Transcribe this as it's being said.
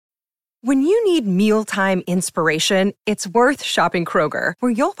When you need mealtime inspiration, it's worth shopping Kroger,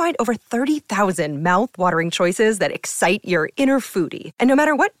 where you'll find over 30,000 mouth-watering choices that excite your inner foodie. And no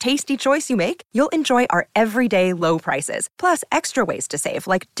matter what tasty choice you make, you'll enjoy our everyday low prices, plus extra ways to save,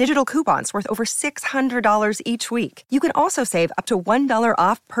 like digital coupons worth over $600 each week. You can also save up to $1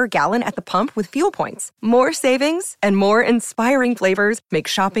 off per gallon at the pump with fuel points. More savings and more inspiring flavors make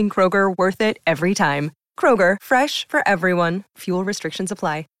shopping Kroger worth it every time. Kroger, fresh for everyone. Fuel restrictions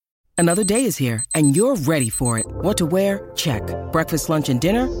apply. Another day is here, and you're ready for it. What to wear? Check. Breakfast, lunch, and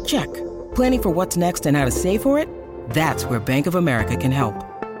dinner? Check. Planning for what's next and how to save for it? That's where Bank of America can help.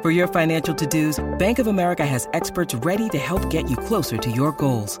 For your financial to-dos, Bank of America has experts ready to help get you closer to your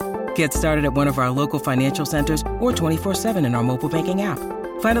goals. Get started at one of our local financial centers or 24/7 in our mobile banking app.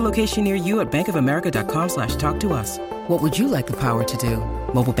 Find a location near you at bankofamerica.com/talktous. What would you like the power to do?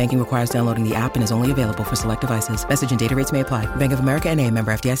 Mobile banking requires downloading the app and is only available for select devices. Message and data rates may apply. Bank of America N.A.,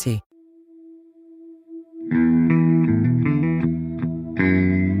 member FDIC.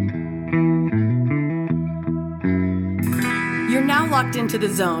 You're now locked into The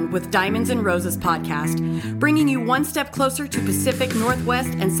Zone with Diamonds and Roses podcast, bringing you one step closer to Pacific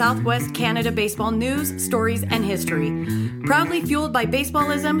Northwest and Southwest Canada baseball news, stories, and history. Proudly fueled by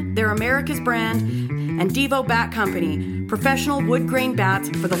Baseballism, they're America's brand, and Devo Bat Company, professional wood grain bats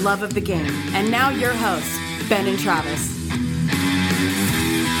for the love of the game. And now your hosts, Ben and Travis.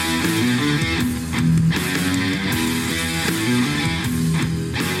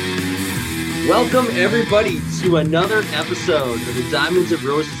 Welcome, everybody, to another episode of the Diamonds and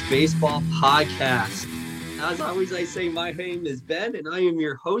Roses Baseball Podcast. As always, I say my name is Ben, and I am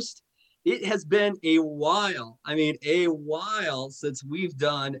your host. It has been a while, since we've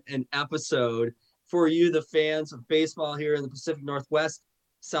done an episode for you, the fans of baseball here in the Pacific Northwest,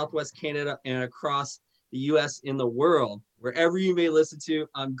 Southwest Canada, and across the U.S. and the world. Wherever you may listen to,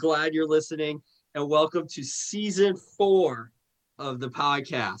 I'm glad you're listening, and welcome to Season 4 of the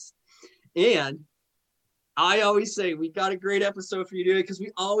podcast. And I always say we got a great episode for you today because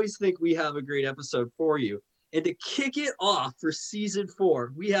we always think we have a great episode for you. And to kick it off for Season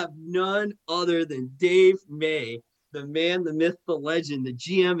 4, we have none other than Dave May, the man, the myth, the legend, the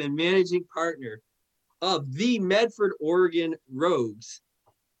GM and managing partner of the Medford, Oregon Rogues.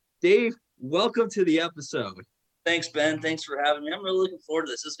 Dave, welcome to the episode. Thanks, Ben. Thanks for having me. I'm really looking forward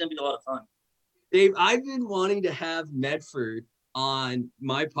to this. This is going to be a lot of fun. Dave, I've been wanting to have Medford on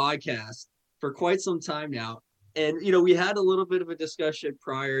my podcast for quite some time now. And, we had a little bit of a discussion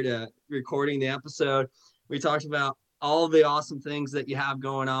prior to recording the episode. We talked about all the awesome things that you have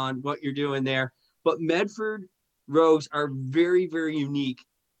going on, what you're doing there. But Medford Rogues are very, very unique.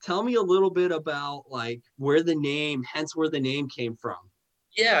 Tell me a little bit about where the name came from.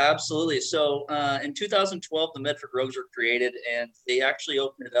 Yeah, absolutely. So in 2012, the Medford Rogues were created, and they actually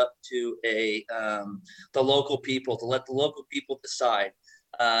opened it up to the local people, to let the local people decide.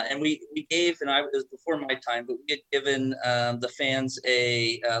 And we gave, and it was before my time, but we had given the fans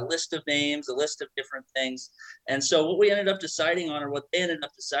a list of names, a list of different things. And so what we ended up deciding on, or what they ended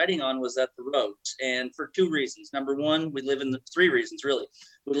up deciding on, was that the Rogues. And for two reasons. Number one, three reasons, really.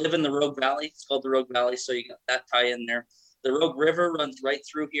 We live in the Rogue Valley. It's called the Rogue Valley, so you got that tie in there. The Rogue River runs right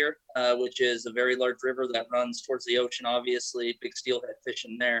through here, which is a very large river that runs towards the ocean, obviously, big steelhead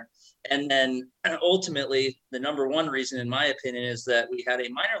fishing there. And then ultimately, the number one reason, in my opinion, is that we had a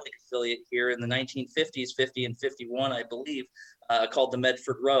minor league affiliate here in the 1950s, 50 and 51, I believe, called the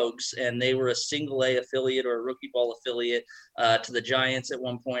Medford Rogues. And they were a single A affiliate or a rookie ball affiliate to the Giants at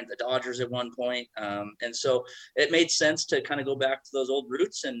one point, the Dodgers at one point. And so it made sense to kind of go back to those old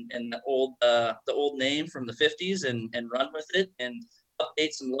roots and the old name from the 50s and run with it and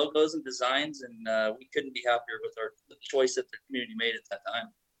update some logos and designs. And we couldn't be happier with the choice that the community made at that time.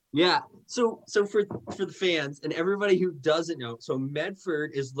 Yeah. So for the fans and everybody who doesn't know, so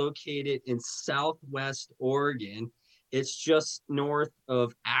Medford is located in Southwest Oregon. It's just north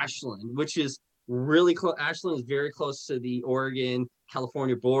of Ashland, which is really close. Ashland is very close to the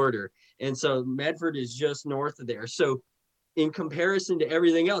Oregon-California border. And so Medford is just north of there. So in comparison to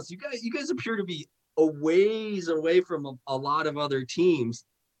everything else, you guys appear to be a ways away from a lot of other teams.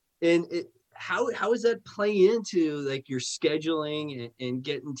 And how does that play into your scheduling and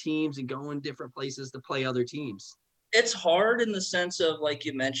getting teams and going different places to play other teams? It's hard in the sense of, like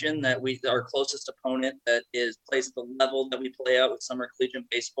you mentioned, that our closest opponent that plays at the level that we play out with summer collegiate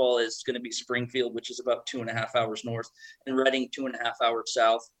baseball is going to be Springfield, which is about 2.5 hours north, and Reading 2.5 hours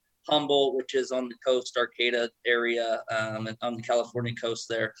south. Humboldt, which is on the coast, Arcata area, on the California coast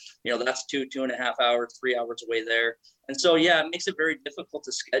there, that's 2.5 hours, 3 hours away there. And so, yeah, it makes it very difficult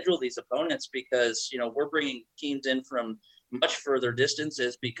to schedule these opponents because, we're bringing teams in from much further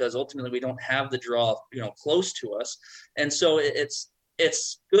distances because ultimately we don't have the draw, close to us. And so it's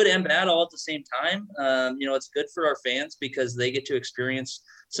good and bad all at the same time. It's good for our fans because they get to experience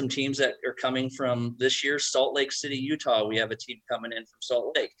some teams that are coming from this year, Salt Lake City, Utah. We have a team coming in from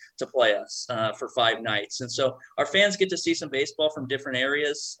Salt Lake to play us for 5 nights. And so our fans get to see some baseball from different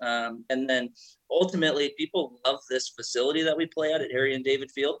areas. And then ultimately people love this facility that we play at Harry and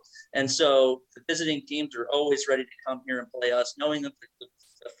David Field. And so the visiting teams are always ready to come here and play us, knowing that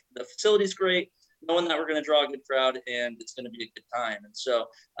the facility's great, knowing that we're going to draw a good crowd and it's going to be a good time. And so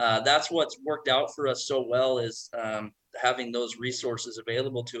that's what's worked out for us so well is having those resources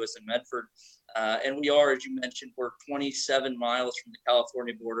available to us in Medford. And we are, as you mentioned, we're 27 miles from the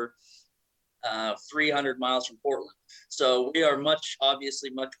California border, 300 miles from Portland. So we are obviously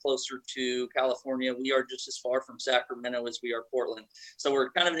much closer to California. We are just as far from Sacramento as we are Portland. So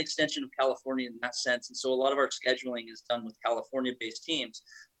we're kind of an extension of California in that sense. And so a lot of our scheduling is done with California-based teams,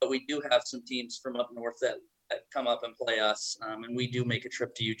 but we do have some teams from up north that come up and play us. And we do make a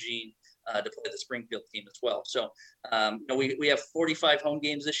trip to Eugene to play the Springfield team as well. So we have 45 home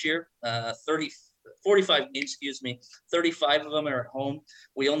games this year, 45 games, 35 of them are at home.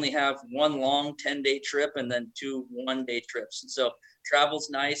 We only have one long 10-day trip and then 2 one-day trips. And so travel's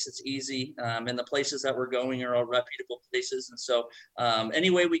nice, it's easy, and the places that we're going are all reputable places. And so any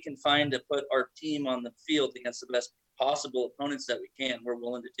way we can find to put our team on the field against the best possible opponents that we can, we're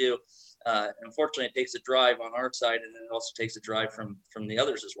willing to do. And unfortunately, it takes a drive on our side, and then it also takes a drive from the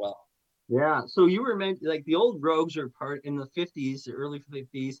others as well. Yeah. So you were meant like the old Rogues are part in the 50s, the early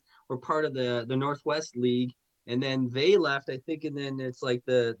 50s, were part of the Northwest League. And then they left, I think. And then it's like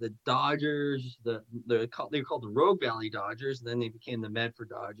the Dodgers, they called the Rogue Valley Dodgers. And then they became the Medford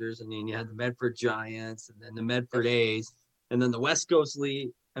Dodgers. And then you had the Medford Giants and then the Medford A's. And then the West Coast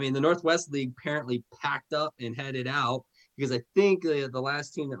League. The Northwest League apparently packed up and headed out because I think the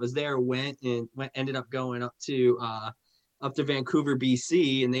last team that was there ended up going up to Vancouver,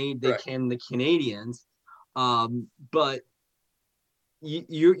 BC, and they became the Canadians. But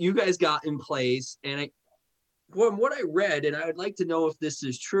you guys got in place, and from what I read, and I would like to know if this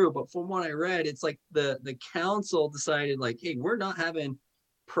is true, but from what I read, it's like the council decided like, hey, we're not having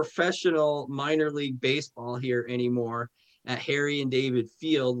professional minor league baseball here anymore at Harry and David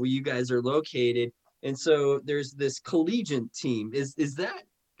Field, where you guys are located. And so there's this collegiate team. Is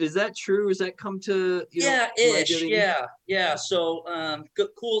that true? Has that come to ish? Yeah. So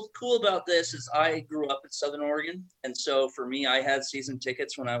cool about this is I grew up in Southern Oregon, and so for me, I had season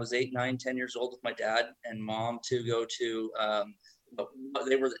tickets when I was 8, 9, 10 years old with my dad and mom to go to.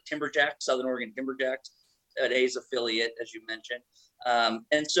 They were the Timberjacks, Southern Oregon Timberjacks, an A's affiliate, as you mentioned.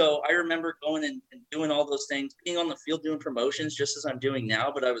 And so I remember going and doing all those things, being on the field doing promotions just as I'm doing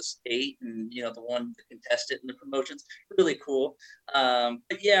now, but I was 8 and, the one to contest it in the promotions, really cool.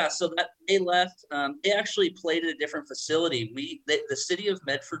 But yeah, so that they left, they actually played at a different facility. The city of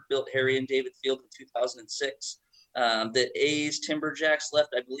Medford built Harry and David Field in 2006. The A's Timberjacks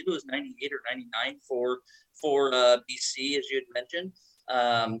left, I believe it was 98 or 99 for BC, as you had mentioned.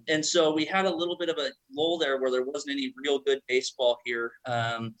 And so we had a little bit of a lull there where there wasn't any real good baseball here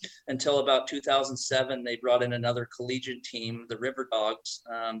until about 2007. They brought in another collegiate team, the River Dogs.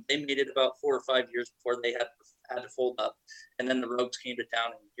 They made it about 4 or 5 years before they had to fold up. And then the Rogues came to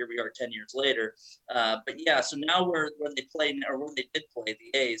town, and here we are 10 years later. But yeah, so now where they play, or where they did play,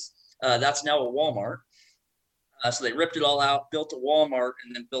 the A's, that's now a Walmart. So they ripped it all out, built a Walmart,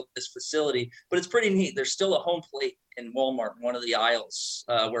 and then built this facility. But it's pretty neat. There's still a home plate in Walmart, one of the aisles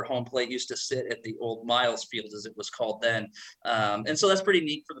where home plate used to sit at the old Miles Field, as it was called then. And so that's pretty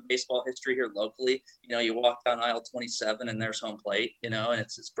neat for the baseball history here locally. You walk down aisle 27 and there's home plate, and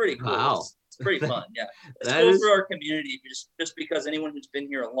it's pretty cool. Wow. It's pretty fun. Yeah. It's cool for our community just because anyone who's been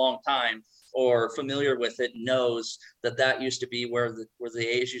here a long time or familiar with it knows that used to be where the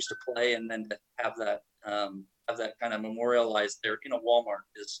A's used to play, and then to have that kind of memorialized there in a Walmart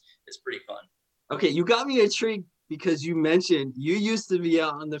is pretty fun. Okay, you got me intrigued because you mentioned you used to be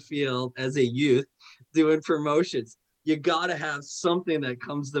out on the field as a youth doing promotions. You got to have something that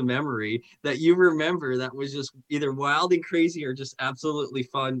comes to memory that you remember that was just either wild and crazy or just absolutely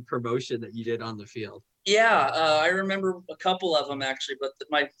fun promotion that you did on the field. Yeah, I remember a couple of them actually, but the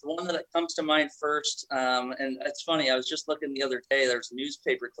one that comes to mind first, and it's funny, I was just looking the other day, there's a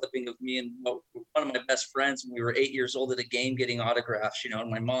newspaper clipping of me and one of my best friends when we were 8 years old at a game getting autographs, and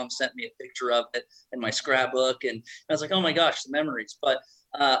my mom sent me a picture of it in my scrapbook, and I was like, oh my gosh, the memories. But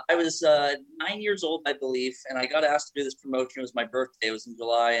I was 9 years old, I believe, and I got asked to do this promotion. It was my birthday, it was in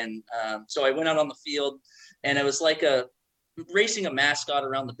July, and so I went out on the field, and it was like racing a mascot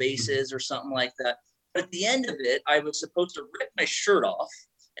around the bases or something like that. But at the end of it, I was supposed to rip my shirt off,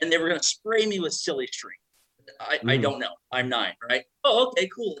 and they were going to spray me with silly string. I don't know. I'm 9, right? Oh, okay,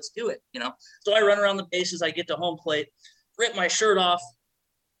 cool. Let's do it. So I run around the bases. I get to home plate, rip my shirt off.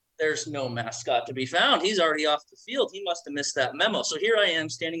 There's no mascot to be found. He's already off the field. He must have missed that memo. So here I am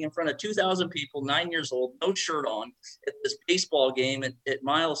standing in front of 2,000 people, 9 years old, no shirt on at this baseball game at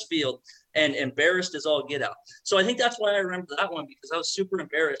Miles Field, and embarrassed as all get out. So I think that's why I remember that one, because I was super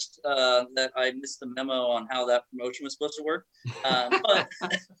embarrassed that I missed the memo on how that promotion was supposed to work. But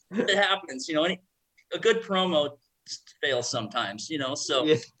it happens, a good promo fails sometimes, so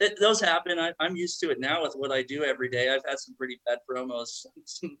yeah. Those happen. I'm used to it now with what I do every day. I've had some pretty bad promos,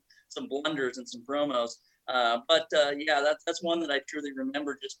 some blunders and some promos. But that's one that I truly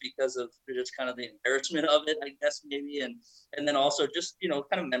remember just because of just kind of the embarrassment of it, I guess, maybe. And then also just,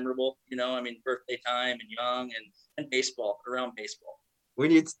 kind of memorable, birthday time and young and baseball, around baseball.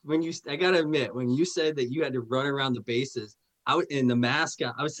 I got to admit, when you said that you had to run around the bases, in the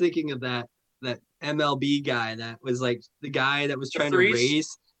mascot, I was thinking of that MLB guy that was like the guy that was trying to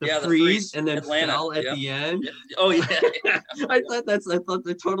race the freeze and then Atlanta. Fell at the end. Yeah. Oh yeah. I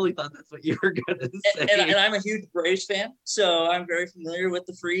totally thought that's what you were gonna say. And I'm a huge Braves fan, so I'm very familiar with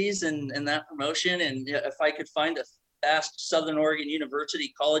the freeze and that promotion. And if I could find a fast Southern Oregon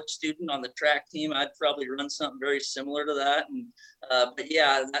University college student on the track team, I'd probably run something very similar to that. And but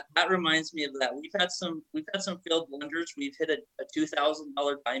yeah, that reminds me of that. We've had some failed blunders. We've hit a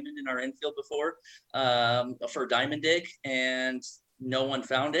 $2,000 diamond in our infield before for diamond dig, and no one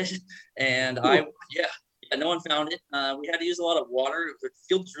found it. And no one found it. We had to use a lot of water. The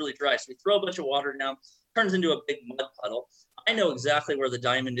field was really dry, so we throw a bunch of water down, turns into a big mud puddle. I know exactly where the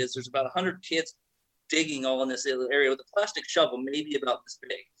diamond is. There's about 100 kids digging all in this area with a plastic shovel, maybe about this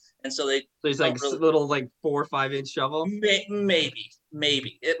big. And so there's like a little 4 or 5 inch shovel. Maybe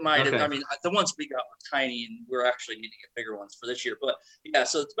it might have. I mean, the ones we got were tiny, and we're actually needing to get bigger ones for this year. But yeah,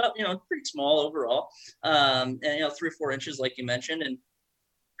 so it's about pretty small overall, and 3 or 4 inches, like you mentioned, and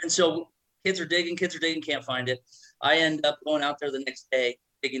so kids are digging, can't find it. I end up going out there the next day,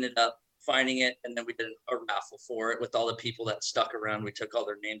 digging it up, finding it, and then we did a raffle for it with all the people that stuck around. We took all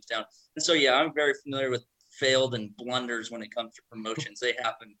their names down, and so yeah, I'm very familiar with failed and blunders when it comes to promotions. They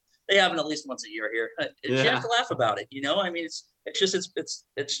happen at least once a year here. You have to laugh about it, I mean,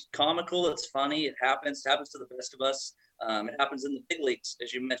 it's comical, it's funny, it happens to the best of us. It happens in the big leagues,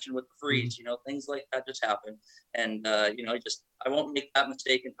 as you mentioned with the freeze. Things like that just happen, and I won't make that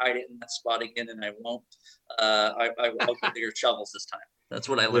mistake and hide it in that spot again, and I won't. I'll get bigger shovels this time. That's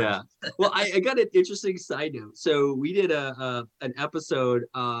what I learned. Yeah. Well, I got an interesting side note. So we did an episode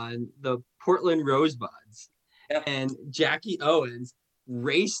on the Portland Rosebuds, and Jackie Owens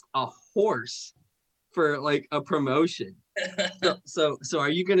raced a horse for like a promotion. So are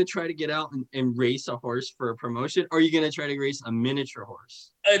you going to try to get out and race a horse for a promotion, or are you going to try to race a miniature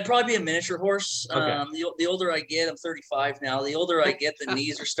horse? It'd probably be a miniature horse. Okay. The older I get, I'm 35 now. The older I get, the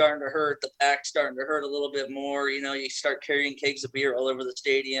knees are starting to hurt. The back's starting to hurt a little bit more. You start carrying kegs of beer all over the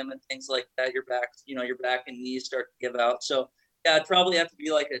stadium and things like that. Your back and knees start to give out. So yeah, I'd probably have to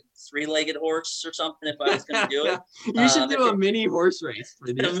be like a 3-legged horse or something if I was going to do it. You should do a mini horse race.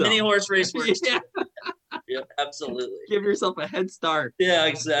 A mini horse race works. Yeah. Yep, absolutely. Give yourself a head start. Yeah,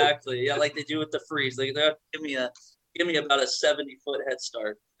 exactly. Yeah, like they do with the freeze. They have to give me about a 70-foot head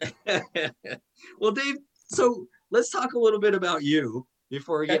start. Well, Dave, so let's talk a little bit about you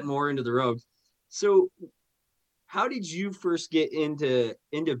before we get more into the Rogues. So how did you first get into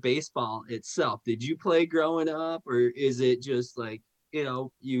baseball itself? Did you play growing up, or is it just like,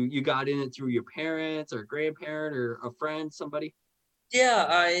 you got in it through your parents or grandparent or a friend, somebody? Yeah,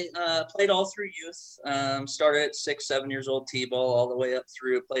 I played all through youth. Started at 6-7 years old, T-ball, all the way up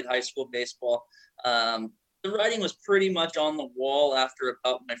through. Played high school baseball. The writing was pretty much on the wall after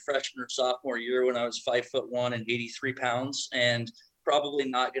about my freshman or sophomore year when I was 5'1" and 83 pounds, and probably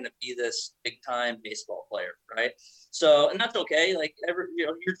not going to be this big time baseball player, right? So, and that's okay. Like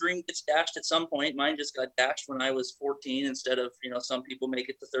your dream gets dashed at some point. Mine just got dashed when I was 14 instead of, some people make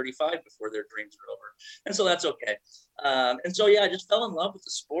it to 35 before their dreams are over. And so that's okay. And so, yeah, I just fell in love with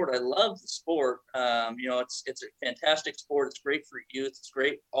the sport. I love the sport. It's a fantastic sport. It's great for youth. It's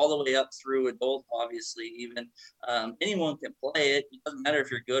great all the way up through adult, obviously, even. Anyone can play it. It doesn't matter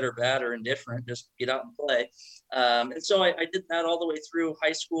if you're good or bad or indifferent. Just get out and play. And so I did that all the way through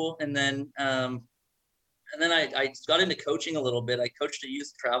high school. And then And then I got into coaching a little bit. I coached a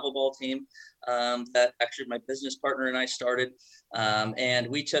youth travel ball team that actually my business partner and I started. And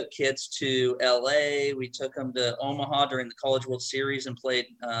we took kids to LA. We took them to Omaha during the College World Series and played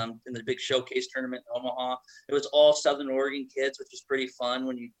in the big showcase tournament in Omaha. It was all Southern Oregon kids, which is pretty fun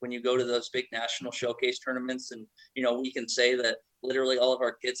when you go to those big national showcase tournaments. And, we can say that literally all of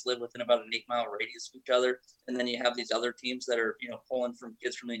our kids live within about an 8-mile radius of each other. And then you have these other teams that are, pulling from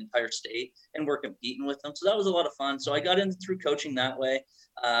kids from the entire state, and we're competing with them. So that was a lot of fun. So I got in through coaching that way.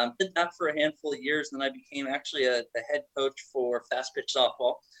 Did that for a handful of years. And then I became actually a head coach for fast pitch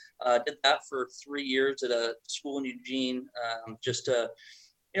softball. Did that for 3 years at a school in Eugene, just to,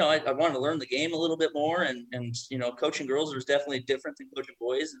 I wanted to learn the game a little bit more, and coaching girls was definitely different than coaching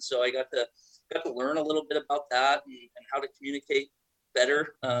boys. And so I got to learn a little bit about that and how to communicate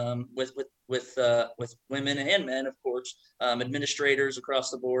better with women and men, of course, administrators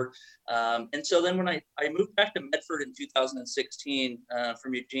across the board. And so then when I moved back to Medford in 2016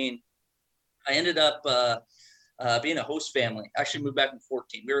 from Eugene, I ended up being a host family. Actually moved back in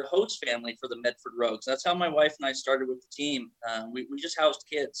 2014. We were a host family for the Medford Rogues. That's how my wife and I started with the team. We just housed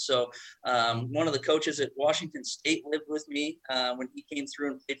kids. So one of the coaches at Washington State lived with me when he came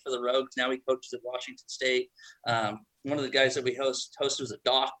through and played for the Rogues. Now he coaches at Washington State. One of the guys that we hosted was a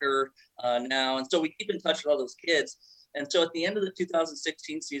doctor now. And so we keep in touch with all those kids. And so at the end of the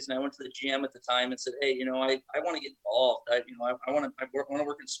 2016 season, I went to the GM at the time and said, hey, I want to get involved. I want to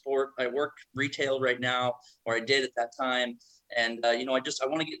work in sport. I work retail right now, or I did at that time. And, I want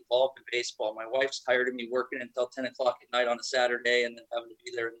to get involved in baseball. My wife's tired of me working until 10 o'clock at night on a Saturday and then having to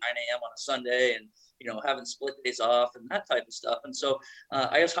be there at 9 a.m. on a Sunday and, having split days off and that type of stuff. And so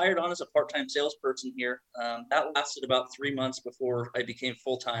I was hired on as a part-time salesperson here. That lasted about 3 months before I became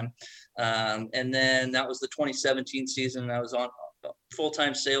full-time. And then that was the 2017 season. I was on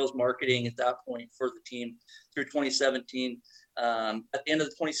full-time sales marketing at that point for the team through 2017. At the end of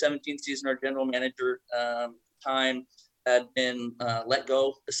the 2017 season, our general manager time had been let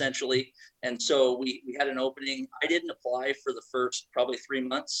go essentially. And so we had an opening. I didn't apply for the first probably 3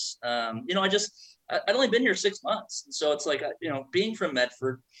 months. I'd only been here 6 months. And so it's like, being from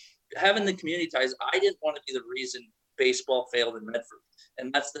Medford, having the community ties, I didn't want to be the reason baseball failed in Medford.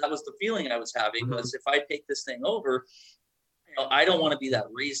 And that was the feeling I was having, was if I take this thing over, I don't want to be that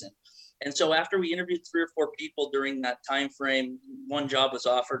reason. And so after we interviewed 3 or 4 people during that time frame, one job was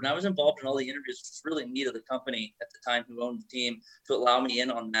offered, and I was involved in all the interviews. It's really neat of the company at the time who owned the team to allow me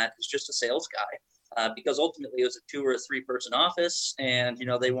in on that as just a sales guy. Because ultimately it was a 2 or 3 person office, and,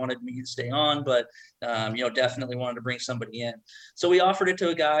 they wanted me to stay on, but, definitely wanted to bring somebody in. So we offered it to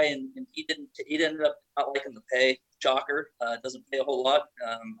a guy, and he ended up not liking the pay. Shocker. It doesn't pay a whole lot.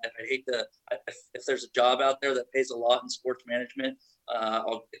 I hate if there's a job out there that pays a lot in sports management,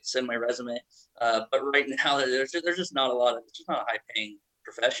 I'll send my resume. But right now there's just not a lot of, it's just not a high paying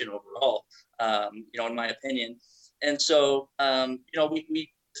profession overall, in my opinion. And so,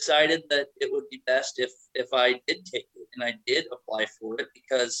 we decided that it would be best if I did take it and I did apply for it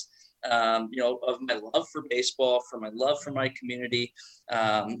because, of my love for baseball, for my love for my community,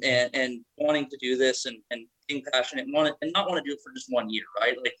 and wanting to do this and being passionate and not want to do it for just 1 year,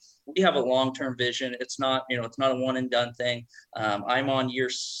 right? Like, we have a long-term vision. It's not, it's not a one and done thing. I'm on year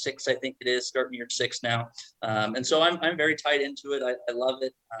 6, I think it is, starting year 6 now. And so I'm very tied into it. I love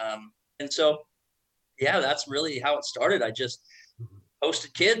it. And so, yeah, that's really how it started. I just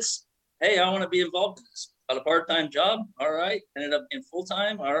hosted kids. Hey, I want to be involved in this. Got a part-time job. All right. Ended up being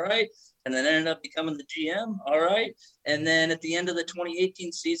full-time. All right. And then ended up becoming the GM. All right. And then at the end of the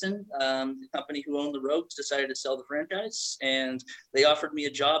 2018 season, the company who owned the Rogues decided to sell the franchise, and they offered me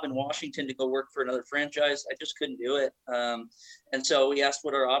a job in Washington to go work for another franchise. I just couldn't do it. And so we asked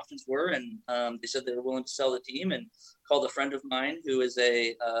what our options were, and they said they were willing to sell the team, and called a friend of mine who is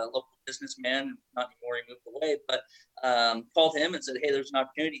a local businessman, not anymore, he moved away, but called him and said, hey, there's an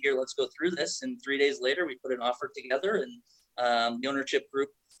opportunity here. Let's go through this. And 3 days later, we put an offer together, and the ownership group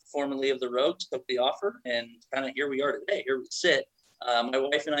formerly of the Rogues took the offer, and kind of here we are today. Here we sit. My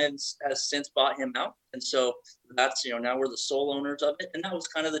wife and I has since bought him out. And so that's, now we're the sole owners of it. And that was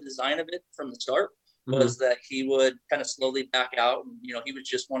kind of the design of it from the start, was that he would kind of slowly back out. And, he was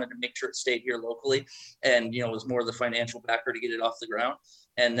just wanted to make sure it stayed here locally, and, was more the financial backer to get it off the ground.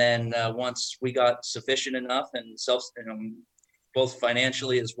 And then once we got sufficient enough and both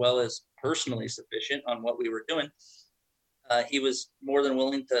financially as well as personally sufficient on what we were doing, he was more than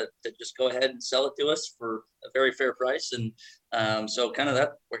willing to just go ahead and sell it to us for a very fair price. And so kind of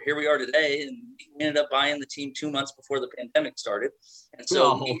that, here we are today. And we ended up buying the team 2 months before the pandemic started. And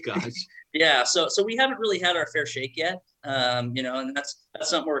so, gosh. Yeah. So we haven't really had our fair shake yet. And that's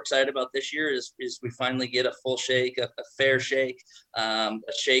something we're excited about this year is we finally get a full shake, a fair shake, a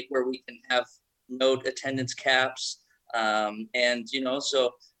shake where we can have no attendance caps.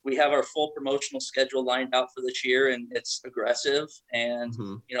 So we have our full promotional schedule lined out for this year, and it's aggressive. And,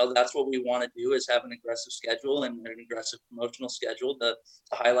 that's what we want to do is have an aggressive schedule and an aggressive promotional schedule to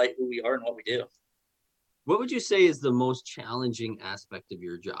highlight who we are and what we do. What would you say is the most challenging aspect of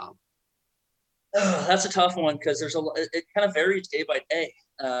your job? Oh, that's a tough one because it kind of varies day by day.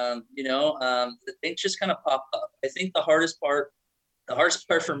 The things just kind of pop up. I think the hardest part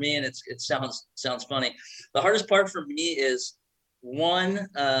for me, and it sounds funny. The hardest part for me is one,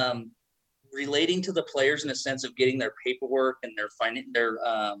 relating to the players in a sense of getting their paperwork and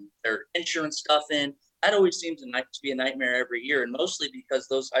their insurance stuff in. That always seems to be a nightmare every year, and mostly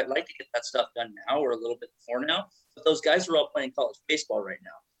because I'd like to get that stuff done now or a little bit before now, but those guys are all playing college baseball right now.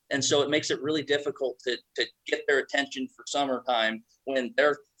 And so it makes it really difficult to get their attention for summertime when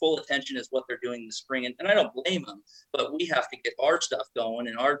their full attention is what they're doing in the spring. And I don't blame them, but we have to get our stuff going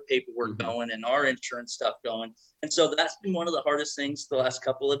and our paperwork going and our insurance stuff going. And so that's been one of the hardest things the last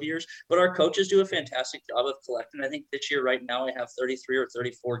couple of years. But our coaches do a fantastic job of collecting. I think this year right now I have 33 or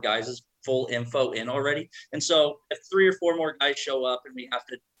 34 guys' full info in already. And so if 3 or 4 more guys show up and we have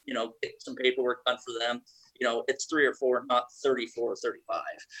to, get some paperwork done for them, it's 3 or 4, not 34 or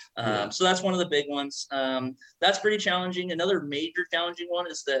 35. So that's one of the big ones. That's pretty challenging. Another major challenging one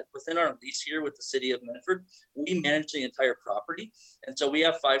is that within our lease here with the city of Medford, we manage the entire property. And so we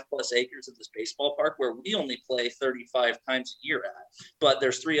have 5+ acres of this baseball park where we only play 35 times a year at, but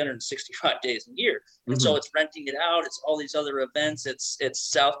there's 365 days a year. And so it's renting it out. It's all these other events. It's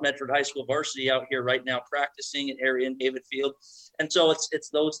South Medford High School varsity out here right now practicing at Harry and David Field. And so it's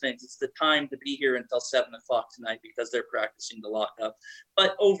those things. It's the time to be here until 7 o'clock tonight because they're practicing to lock up.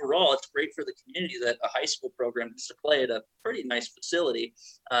 But overall, it's great for the community that a high school program gets to play at a pretty nice facility.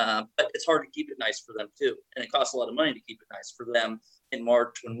 But it's hard to keep it nice for them too. And it costs a lot of money to keep it nice for them in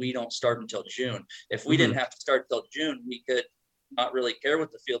March when we don't start until June. If we didn't have to start until June, we could not really care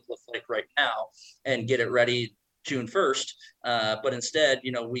what the field looks like right now and get it ready June 1st. But instead,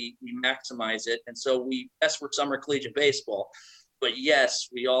 we maximize it. And so yes, we're summer collegiate baseball. But yes,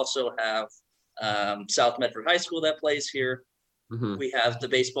 we also have South Medford High School that plays here. We have the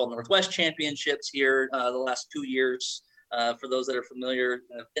Baseball Northwest Championships here the last 2 years. For those that are familiar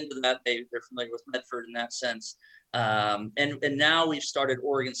into that, they're familiar with Medford in that sense. And now we've started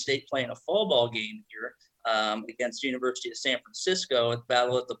Oregon State playing a fall ball game here against University of San Francisco at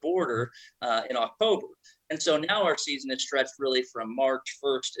Battle at the Border in October. And so now our season is stretched really from March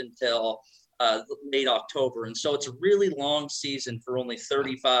 1st until late October. And so it's a really long season for only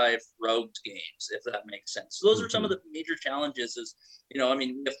 35 road games, if that makes sense. So those are some of the major challenges is, we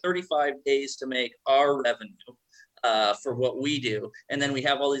have 35 days to make our revenue for what we do. And then we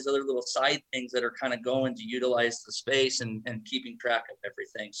have all these other little side things that are kind of going to utilize the space and keeping track of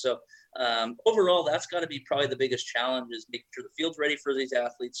everything. So overall, that's got to be probably the biggest challenge is making sure the field's ready for these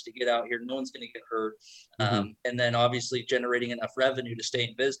athletes to get out here. No one's going to get hurt. And then obviously generating enough revenue to stay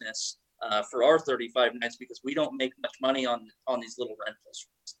in business for our 35 nights because we don't make much money on these little rentals.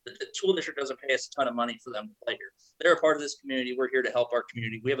 The school district doesn't pay us a ton of money for them to play here. They're a part of this community. We're here to help our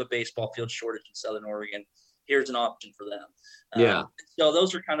community. We have a baseball field shortage in Southern Oregon. Here's an option for them. So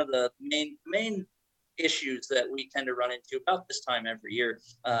those are kind of the main issues that we tend to run into about this time every year.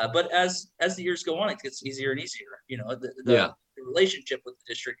 But as the years go on, it gets easier and easier. The relationship with the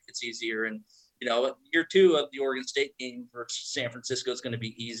district gets easier. And year 2 of the Oregon State game versus San Francisco is going to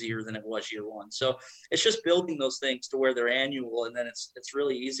be easier than it was year 1. So it's just building those things to where they're annual, and then it's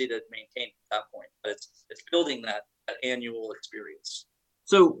really easy to maintain at that point. But it's building that annual experience.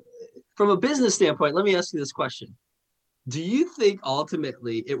 So from a business standpoint, let me ask you this question. Do you think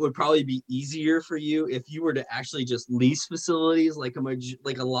ultimately it would probably be easier for you if you were to actually just lease facilities like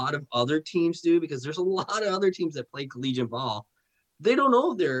a lot of other teams do? Because there's a lot of other teams that play collegiate ball. They don't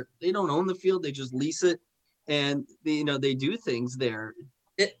own the field. They just lease it, and they do things there.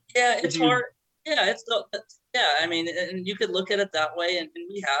 It's hard. I mean, and you could look at it that way, and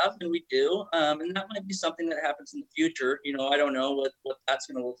we have, and we do, and that might be something that happens in the future. I don't know what that's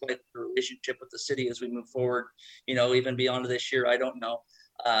going to look like, the relationship with the city as we move forward. Even beyond this year, I don't know.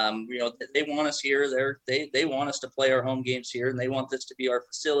 They want us here. They want us to play our home games here, and they want this to be our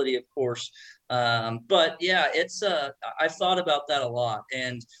facility, of course. But yeah, it's I've thought about that a lot,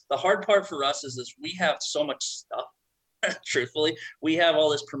 and the hard part for us is we have so much stuff truthfully. We have all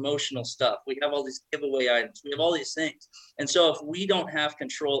this promotional stuff. We have all these giveaway items. We have all these things. And so if we don't have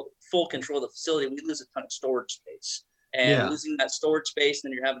full control of the facility, we lose a ton of storage space. And losing that storage space,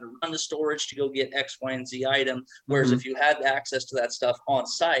 then you're having to run the storage to go get X, Y, and Z item. Whereas if you had access to that stuff on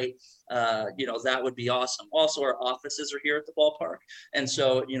site, that would be awesome. Also, our offices are here at the ballpark. And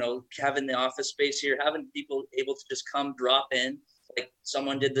so, having the office space here, having people able to just come drop in, like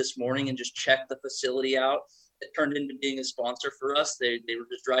someone did this morning and just check the facility out. It turned into being a sponsor for us. They were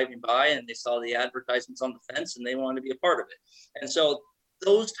just driving by and they saw the advertisements on the fence and they wanted to be a part of it. And so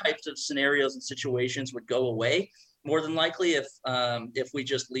those types of scenarios and situations would go away more than likely if we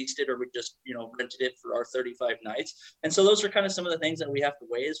just leased it or we just, rented it for our 35 nights. And so those are kind of some of the things that we have to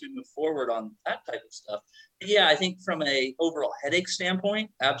weigh as we move forward on that type of stuff. But yeah, I think from a overall headache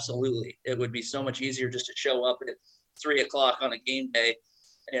standpoint, absolutely. It would be so much easier just to show up at 3:00 on a game day,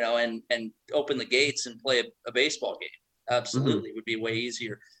 and open the gates and play a baseball game. Absolutely. Would be way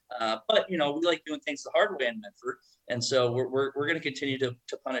easier. But, we like doing things the hard way in Medford. And so we're going to continue to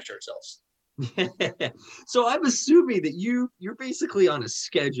punish ourselves. So I'm assuming that you're basically on a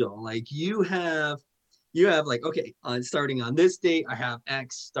schedule. Like you have like, okay, starting on this date, I have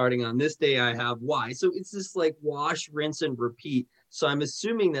X, starting on this day, I have Y. So it's just like wash, rinse, and repeat. So I'm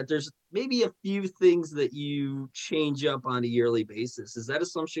assuming that there's maybe a few things that you change up on a yearly basis. Is that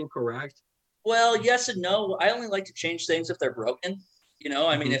assumption correct? Well, yes and no. I only like to change things if they're broken.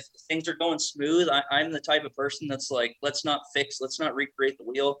 If things are going smooth, I'm the type of person that's like, let's not recreate the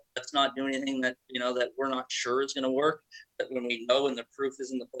wheel. Let's not do anything that, that we're not sure is going to work. But when we know and the proof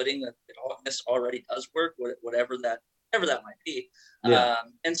is in the pudding that this already does work, whatever that might be. Yeah.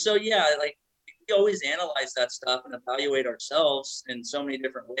 And so, like we always analyze that stuff and evaluate ourselves in so many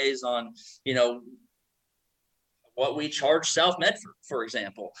different ways on, what we charge South Medford, for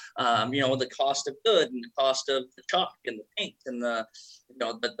example, the cost of good and the cost of the chalk and the paint and the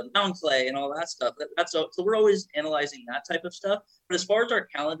mound clay and all that stuff. So we're always analyzing that type of stuff. But as far as our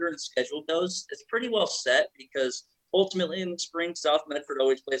calendar and schedule goes, it's pretty well set because ultimately in the spring, South Medford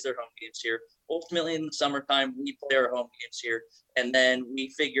always plays their home games here. Ultimately in the summertime, we play our home games here. And then we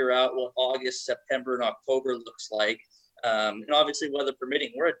figure out what August, September, and October looks like. And obviously, weather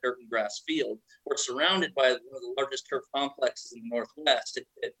permitting, we're at dirt and grass field. We're surrounded by one of the largest turf complexes in the Northwest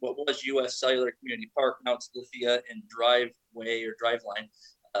at what was U.S. Cellular Community Park. Now it's Lithia and Driveline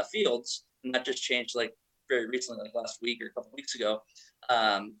fields. And that just changed like very recently, like last week or a couple weeks ago.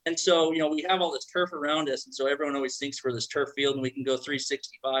 And so, we have all this turf around us. And so everyone always thinks we're this turf field and we can go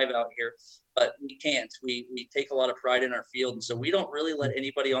 365 out here. But we can't. We take a lot of pride in our field. And so we don't really let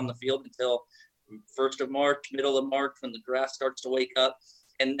anybody on the field until 1st of March, middle of March, when the grass starts to wake up.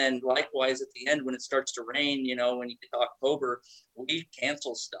 And then likewise at the end, when it starts to rain, when you get to October, we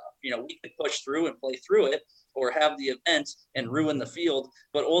cancel stuff. We can push through and play through it or have the event and ruin the field.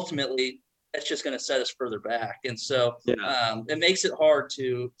 But ultimately, that's just going to set us further back. And so it makes it hard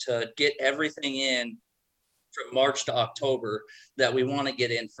to get everything in from March to October that we want to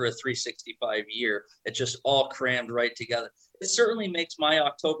get in for a 365 year. It's just all crammed right together. It certainly makes my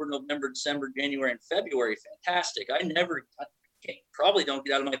October, November, December, January, and February fantastic. I probably don't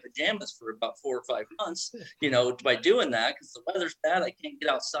get out of my pajamas for about 4 or 5 months, by doing that because the weather's bad. I can't get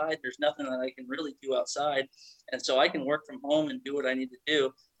outside. There's nothing that I can really do outside. And so I can work from home and do what I need to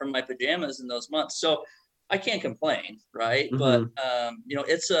do from my pajamas in those months. So I can't complain, right? But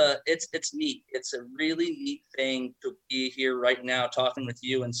it's neat. It's a really neat thing to be here right now, talking with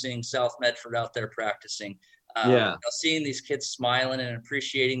you and seeing South Medford out there practicing. Seeing these kids smiling and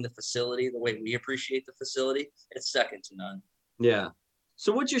appreciating the facility the way we appreciate the facility, it's second to none. Yeah.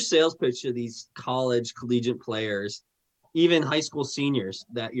 So what's your sales pitch to these collegiate players, even high school seniors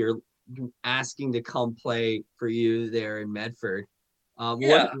that you're asking to come play for you there in Medford?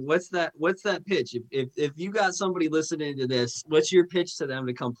 What's that pitch? If you got somebody listening to this, what's your pitch to them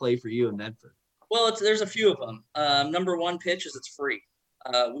to come play for you in Medford? Well, there's a few of them. Number one pitch is it's free.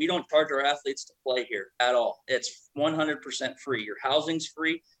 We don't charge our athletes to play here at all. It's 100% free. Your housing's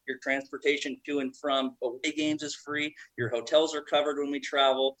free. Your transportation to and from away games is free. Your hotels are covered when we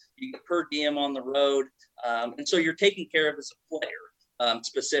travel. You get per diem on the road. And so you're taken care of as a player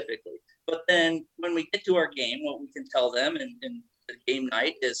specifically. But then when we get to our game, what we can tell them and the game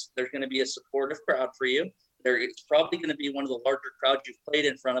night is there's going to be a supportive crowd for you. It's probably going to be one of the larger crowds you've played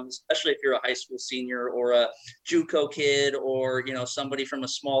in front of, especially if you're a high school senior or a JUCO kid or, somebody from a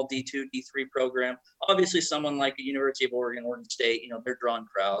small D2, D3 program. Obviously, someone like a University of Oregon, Oregon State, they're drawing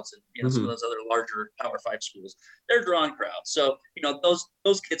crowds and, some of those other larger Power 5 schools, they're drawing crowds. So,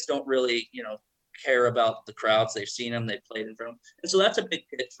 those kids don't really, care about the crowds. They've seen them, they've played in front of them. And so that's a big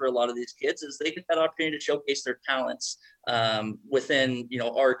pitch for a lot of these kids, is they get that opportunity to showcase their talents within,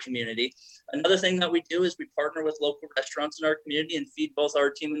 our community. Another thing that we do is we partner with local restaurants in our community and feed both our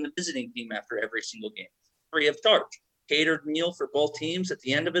team and the visiting team after every single game, free of charge. Catered meal for both teams at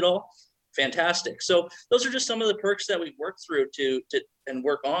the end of it all. Fantastic. So those are just some of the perks that we work through to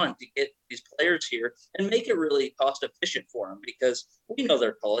work on to get these players here and make it really cost efficient for them, because we know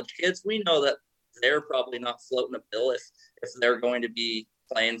they're college kids. We know that they're probably not floating a bill if they're going to be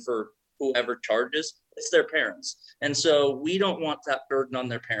playing for whoever charges. It's their parents. And so we don't want that burden on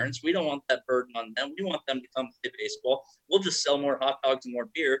their parents. We don't want that burden on them. We want them to come play baseball. We'll just sell more hot dogs and more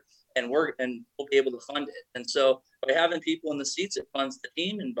beer, and we'll be able to fund it. And so by having people in the seats, it funds the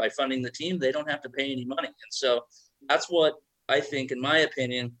team. And by funding the team, they don't have to pay any money. And so that's what I think, in my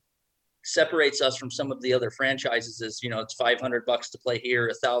opinion, separates us from some of the other franchises is, it's $500 to play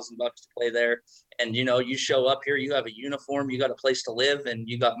here, $1,000 to play there. And, you show up here, you have a uniform, you got a place to live, and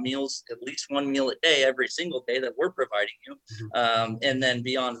you got meals, at least one meal a day, every single day that we're providing you. And then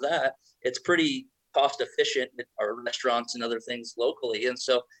beyond that, it's pretty cost efficient at our restaurants and other things locally. And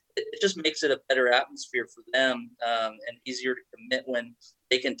so it just makes it a better atmosphere for them, and easier to commit when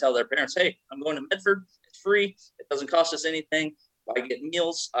they can tell their parents, hey, I'm going to Medford. It's free. It doesn't cost us anything. I get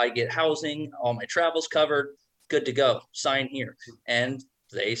meals, I get housing, all my travel's covered, good to go, sign here. And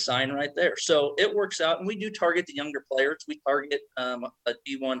they sign right there. So it works out. And we do target the younger players. We target a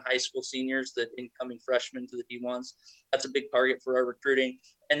D1 high school seniors, the incoming freshmen to the D1s. That's a big target for our recruiting.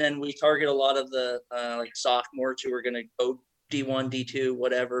 And then we target a lot of the sophomores who are going to go D1, D2,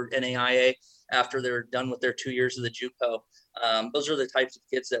 whatever, NAIA, after they're done with their 2 years of the JUCO. Those are the types of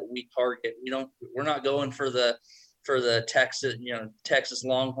kids that we target. We're not going for the Texas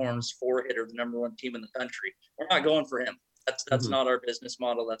Longhorns 4-hitter, the number one team in the country. We're not going for him. That's not our business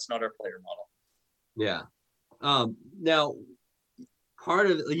model. That's not our player model. Yeah. Now, part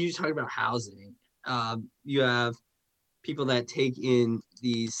of it, you talk about housing. You have people that take in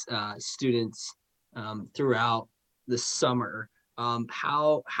these students throughout the summer.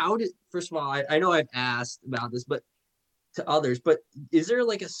 First of all, I know I've asked about this, but to others, but is there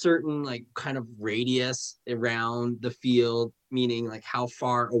like a certain kind of radius around the field, meaning like how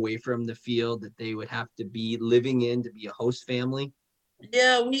far away from the field that they would have to be living in to be a host family?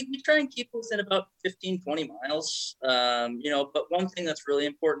 Yeah, we try and keep within about 15, 20 miles. But one thing that's really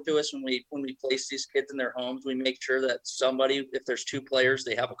important to us when we place these kids in their homes, we make sure that somebody, if there's two players,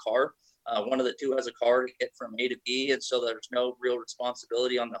 they have a car. One of the two has a car to get from A to B. And so there's no real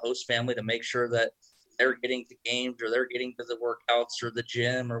responsibility on the host family to make sure that they're getting to games or they're getting to the workouts or the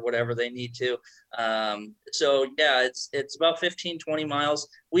gym or whatever they need to. So yeah, it's about 15, 20 miles.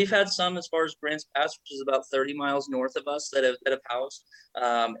 We've had some as far as Grants Pass, which is about 30 miles north of us that have housed.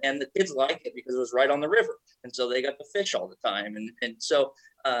 And the kids like it because it was right on the river. And so they got to fish all the time. And so,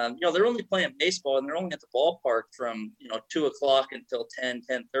 they're only playing baseball and they're only at the ballpark from, 2:00 until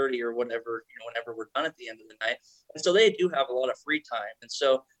 10:30 or whatever, whenever we're done at the end of the night. And so they do have a lot of free time. And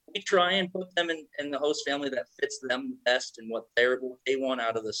so we try and put them in the host family that fits them best and what they want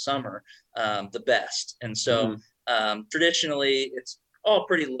out of the summer, the best. And so traditionally it's all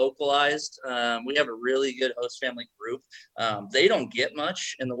pretty localized. We have a really good host family group. They don't get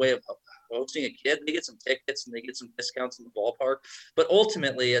much in the way of hosting a kid. They get some tickets and they get some discounts in the ballpark, but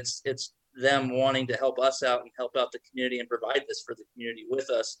ultimately it's them wanting to help us out and help out the community and provide this for the community with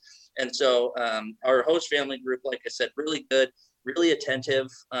us. And so our host family group, like I said, really good, really attentive,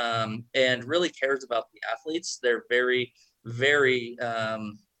 and really cares about the athletes. They're very, very,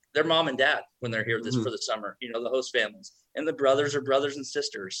 they're mom and dad when they're here for the summer, the host families, and the brothers are brothers and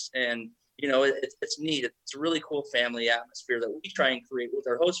sisters. And, it's neat. It's a really cool family atmosphere that we try and create with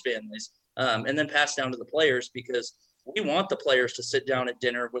our host families, and then pass down to the players, because we want the players to sit down at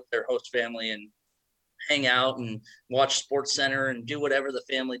dinner with their host family and hang out and watch Sports Center and do whatever the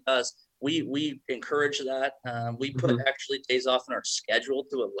family does. We encourage that. We put actually days off in our schedule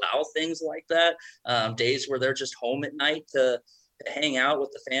to allow things like that, days where they're just home at night to hang out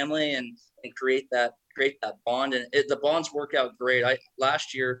with the family and create that bond. And the bonds work out great.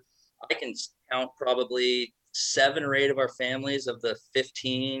 Last year, I can count probably 7 or 8 of our families of the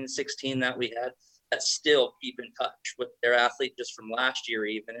 15, 16 that we had that still keep in touch with their athlete just from last year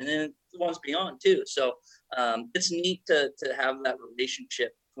even, and then the ones beyond too. So it's neat to have that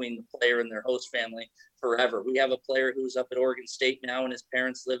relationship between the player and their host family forever. We have a player who's up at Oregon State now, and his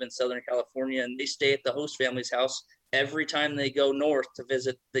parents live in Southern California, and they stay at the host family's house every time they go north to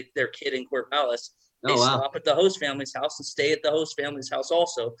visit their kid in Corvallis. They stop at the host family's house and stay at the host family's house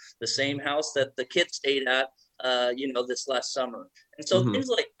also, the same house that the kid stayed at this last summer. And so things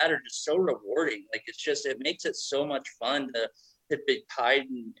like that are just so rewarding. Like, it makes it so much fun to be tied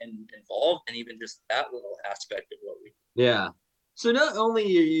and involved in even just that little aspect of what we do. Yeah. So not only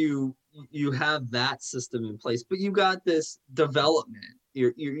are you have that system in place, but you got this development.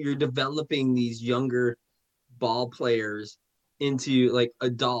 You're developing these younger ball players into like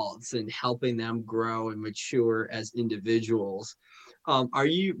adults and helping them grow and mature as individuals.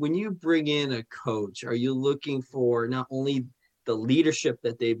 When you bring in a coach, are you looking for not only the leadership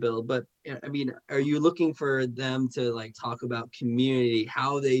that they build, but I mean, are you looking for them to like talk about community,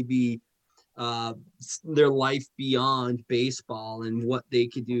 how they be their life beyond baseball and what they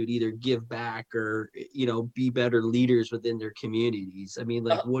could do to either give back or, be better leaders within their communities? I mean,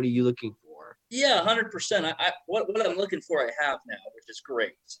 like, what are you looking for? Yeah, 100%. What I'm looking for, I have now, which is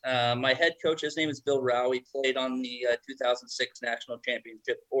great. My head coach, his name is Bill Rao. He played on the 2006 National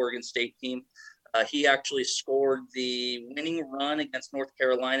Championship Oregon State team. He actually scored the winning run against North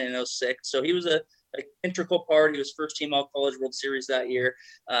Carolina in 2006. So he was a integral part. He was first team All-College World Series that year.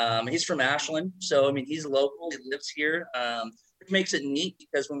 He's from Ashland. So, I mean, he's local. He lives here, which makes it neat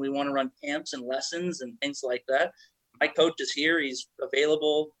because when we want to run camps and lessons and things like that, my coach is here. He's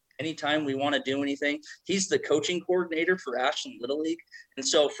available anytime we want to do anything. He's the coaching coordinator for Ashland Little League. And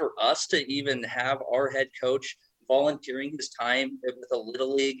so for us to even have our head coach volunteering his time with a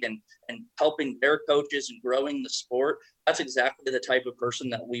Little League and helping their coaches and growing the sport, that's exactly the type of person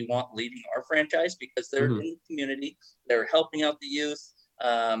that we want leading our franchise, because they're in the community, they're helping out the youth,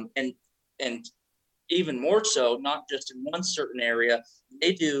 and even more so, not just in one certain area,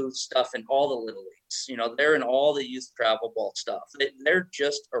 they do stuff in all the Little Leagues. They're in all the youth travel ball stuff. They're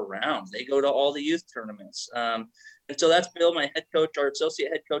just around. They go to all the youth tournaments. And so that's Bill, my head coach, our associate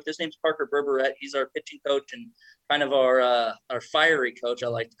head coach. His name's Parker Berberette. He's our pitching coach and kind of our fiery coach, I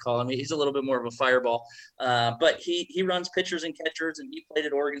like to call him. He's a little bit more of a fireball. But he runs pitchers and catchers, and he played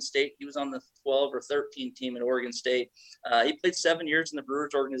at Oregon State. He was on the 12 or 13 team at Oregon State. He played 7 years in the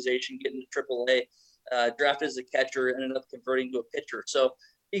Brewers organization, getting to AAA. Drafted as a catcher, ended up converting to a pitcher. So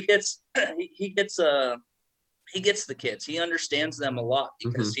he gets the kids. He understands them a lot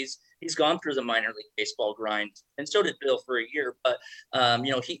because he's gone through the minor league baseball grind, and so did Bill for a year. But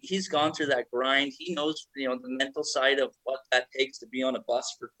he's gone through that grind. He knows the mental side of what that takes to be on a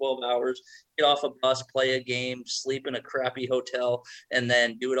bus for 12 hours, get off a bus, play a game, sleep in a crappy hotel, and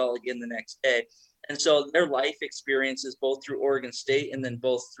then do it all again the next day. And so their life experiences, both through Oregon State and then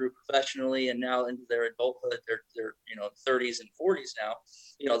both through professionally and now into their adulthood, their 30s and 40s now,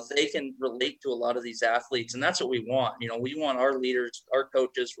 they can relate to a lot of these athletes. And that's what we want. We want our leaders, our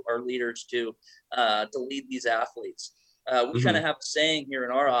coaches, our leaders to lead these athletes. We kind of have a saying here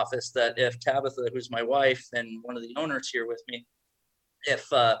in our office that if Tabitha, who's my wife and one of the owners here with me, if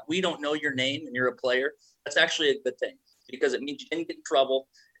we don't know your name and you're a player, that's actually a good thing, because it means you didn't get in trouble.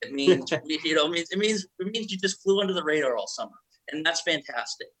 It means, it means you just flew under the radar all summer, and that's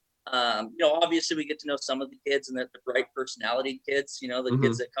fantastic. Obviously we get to know some of the kids and the bright personality kids, the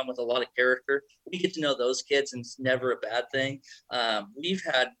kids that come with a lot of character. We get to know those kids, and it's never a bad thing. We've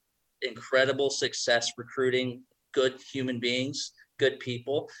had incredible success recruiting good human beings, good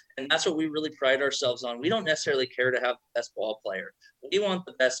people. And that's what we really pride ourselves on. We don't necessarily care to have the best ball player. We want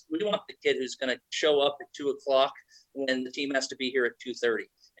the kid who's going to show up at 2:00 when the team has to be here at 2:30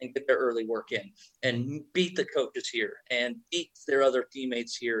 and get their early work in and beat the coaches here and beat their other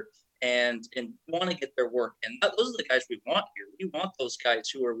teammates here and want to get their work in. Those are the guys we want here. We want those guys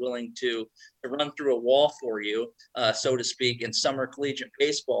who are willing to run through a wall for you, so to speak, in summer collegiate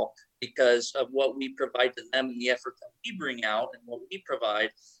baseball, because of what we provide to them and the effort that we bring out and what we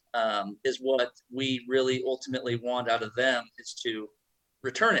provide is what we really ultimately want out of them, is to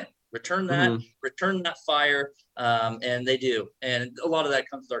return it. Return that fire, and they do. And a lot of that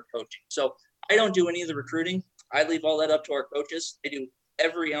comes with our coaching. So I don't do any of the recruiting. I leave all that up to our coaches. They do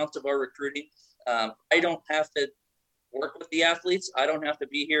every ounce of our recruiting. I don't have to work with the athletes. I don't have to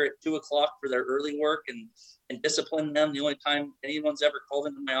be here at 2:00 for their early work and discipline them. The only time anyone's ever called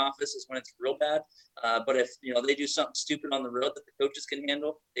into my office is when it's real bad. But if they do something stupid on the road that the coaches can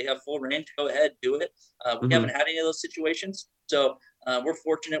handle, they have full range. Go ahead, do it. We haven't had any of those situations, so we're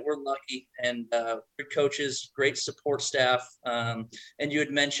fortunate. We're lucky, and good coaches, great support staff. And you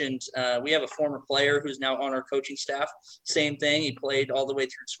had mentioned we have a former player who's now on our coaching staff. Same thing. He played all the way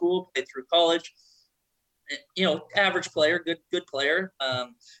through school, played through college. Average player, good player.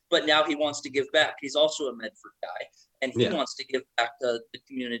 But now he wants to give back. He's also a Medford guy. and he wants to give back to the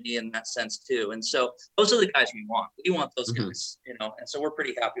community in that sense too. And so those are the guys we want. We want those guys, you know, and so we're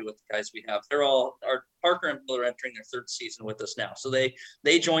pretty happy with the guys we have. They're all, our Parker and Bill are entering their third season with us now. So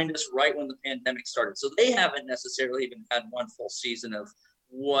they joined us right when the pandemic started. So they haven't necessarily even had one full season of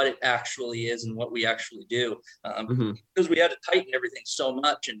what it actually is and what we actually do, because we had to tighten everything so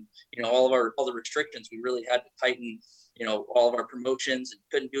much, and you know, all the restrictions, we really had to tighten, you know, all of our promotions, and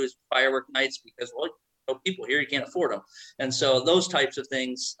couldn't do as firework nights because, well, you know, people here, you can't afford them. And so those types of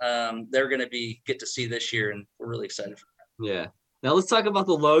things, they're going to get to see this year, and we're really excited for that. Yeah. Now let's talk about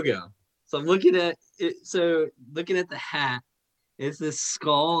the logo. So I'm looking at it. So looking at the hat, it's this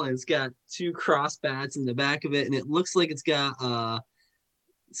skull, and it's got two cross bats in the back of it, and it looks like it's got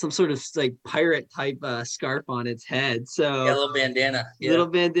some sort of like pirate type scarf on its head. So yeah, little bandana. Yeah. Little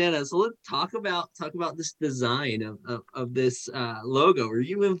bandana. So let's talk about this design of this logo. Were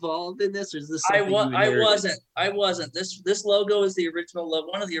you involved in this, or is this something I wasn't. This logo is the original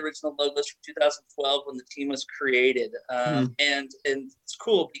one of the original logos from 2012 when the team was created. And it's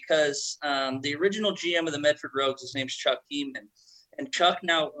cool because the original GM of the Medford Rogues, his name's Chuck Heeman, and Chuck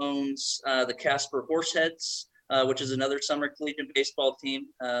now owns the Casper Horseheads, which is another summer collegiate baseball team.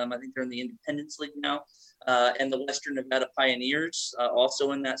 I think they're in the Independence League now, and the Western Nevada Pioneers,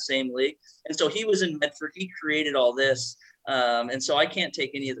 also in that same league. And so he was in Medford. He created all this. And so I can't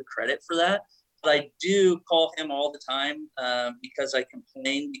take any of the credit for that. But I do call him all the time because I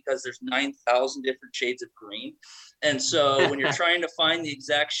complain because there's 9,000 different shades of green. And so when you're trying to find the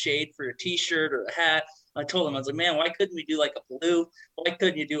exact shade for a T-shirt or a hat, I told him, I was like, man, why couldn't we do like a blue? Why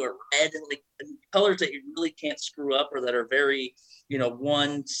couldn't you do a red? Like colors that you really can't screw up, or that are very, you know,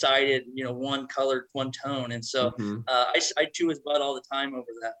 one-sided, you know, one colored, one tone. And so I chew his butt all the time over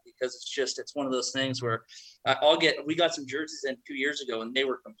that, because it's one of those things where we got some jerseys in 2 years ago, and they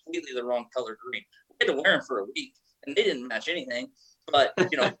were completely the wrong color green. We had to wear them for a week, and they didn't match anything. But,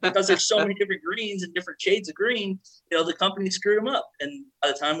 you know, because there's so many different greens and different shades of green, you know, the company screwed them up. And by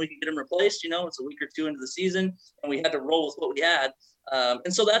the time we could get them replaced, you know, it's a week or two into the season, and we had to roll with what we had.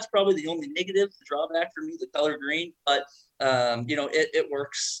 And so that's probably the only negative, the drawback for me, the color green. But, you know, it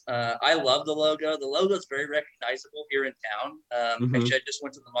works. I love the logo. The logo is very recognizable here in town. Actually, I just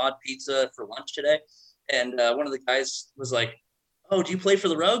went to the Mod Pizza for lunch today, and one of the guys was like, "Oh, do you play for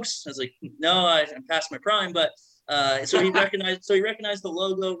the Rogues?" I was like, "No, I'm past my prime," but so he recognized the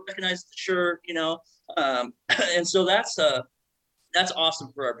logo, recognized the shirt, you know, and so that's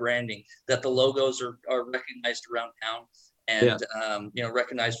awesome for our branding, that the logos are recognized around town and you know,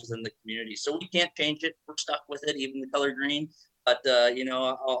 recognized within the community. So we can't change it. We're stuck with it, even the color green. But you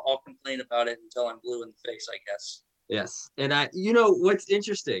know, I'll complain about it until I'm blue in the face, I guess. Yes, and you know what's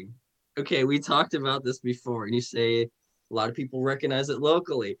interesting? Okay, we talked about this before, and you say a lot of people recognize it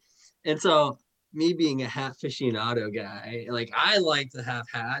locally, and so, me being a hat aficionado guy, like I like to have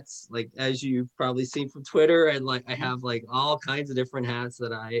hats, like as you've probably seen from Twitter, and like I have like all kinds of different hats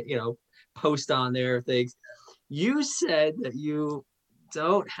that I, you know, post on there, things. You said that you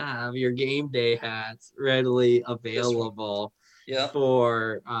don't have your game day hats readily available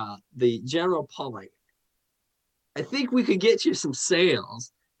for the general public. I think we could get you some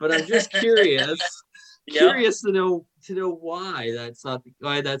sales, but I'm just curious to know why that's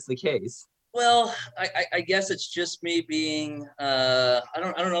the case. Well, I guess it's just me being I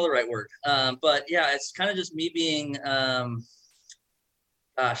don't know the right word, but yeah, it's kind of just me being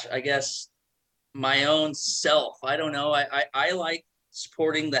I guess my own self. I don't know. I like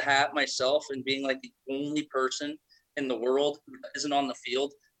sporting the hat myself and being like the only person in the world who isn't on the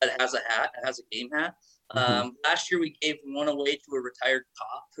field that has a hat, that has a game hat. Last year we gave one away to a retired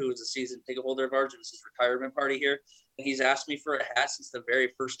cop who was a season ticket holder of ours. It was his retirement party here. And he's asked me for a hat since the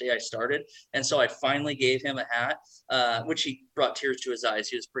very first day I started. And so I finally gave him a hat, which he brought tears to his eyes.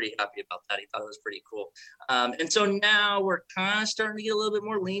 He was pretty happy about that. He thought it was pretty cool. And so now we're kind of starting to get a little bit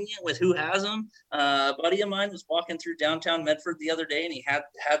more lenient with who has them. A buddy of mine was walking through downtown Medford the other day, and he had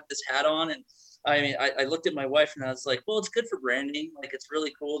this hat on, and I mean, I looked at my wife and I was like, well, it's good for branding. Like, it's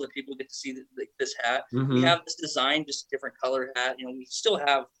really cool that people get to see this hat. We have this design, just a different color hat. You know, we still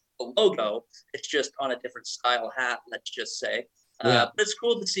have the logo. It's just on a different style hat, let's just say. But it's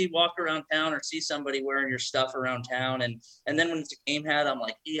cool to walk around town or see somebody wearing your stuff around town. And then when it's a game hat, I'm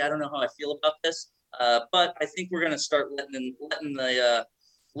like, I don't know how I feel about this. But I think we're going to start letting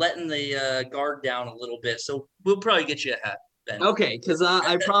the guard down a little bit. So we'll probably get you a hat, Ben. Okay, because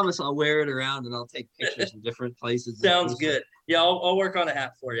I promise I'll wear it around and I'll take pictures in different places. Sounds good. Yeah, I'll work on a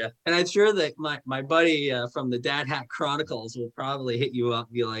hat for you. And I'm sure that my buddy from the Dad Hat Chronicles will probably hit you up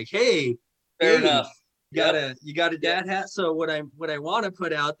and be like, hey, fair enough. You got a dad hat. So what I want to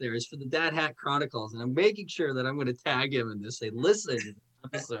put out there is for the Dad Hat Chronicles, and I'm making sure that I'm going to tag him in this. Say, listen to this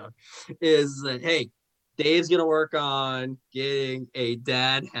episode, is that hey, Dave's going to work on getting a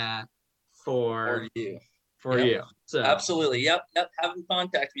dad hat for you. You. So absolutely, yep. Have them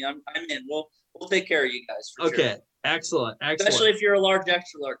contact me. I'm in. We'll take care of you guys. For okay. Sure. Excellent. Especially if you're a large,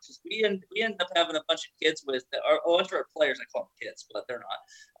 extra large. We end up having a bunch of kids with a bunch of our players. I call them kids, but they're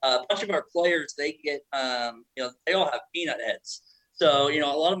not. A bunch of our players, they get, they all have peanut heads. So, a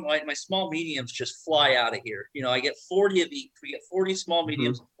lot of my small mediums just fly out of here. I get 40 of each. We get 40 small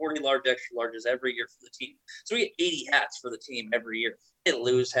mediums and 40 large, extra larges every year for the team. So we get 80 hats for the team every year. They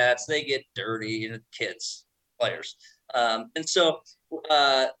lose hats. They get dirty, kids, players. And so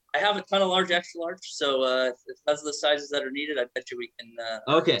I have a ton of large, extra large. So if that's the sizes that are needed, I bet you we can.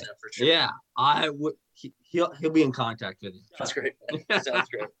 Okay. For sure. Yeah, I would. He'll be in contact with you. Sounds great. Sounds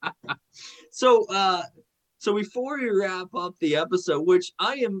great. So before we wrap up the episode, which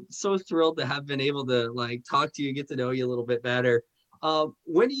I am so thrilled to have been able to talk to you, get to know you a little bit better.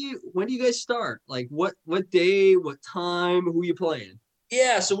 When do you guys start? Like what day, what time, who are you playing?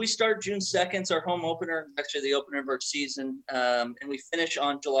 Yeah, so we start June 2nd. It's our home opener, actually the opener of our season, and we finish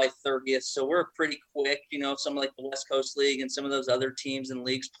on July 30th. So we're pretty quick. Some like the West Coast League and some of those other teams and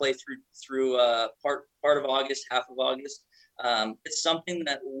leagues play through part of August, half of August. It's something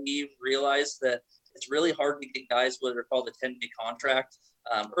that we've realized that it's really hard to get guys what are called a 10-day contract.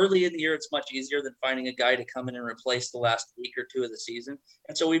 Early in the year, it's much easier than finding a guy to come in and replace the last week or two of the season.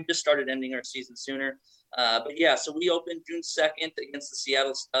 And so we've just started ending our season sooner. But yeah, so we opened June 2nd against the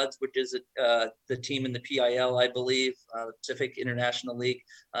Seattle Studs, which is the team in the PIL, I believe, the Pacific International League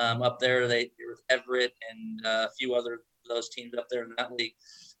up there. They were with Everett and a few other those teams up there in that league.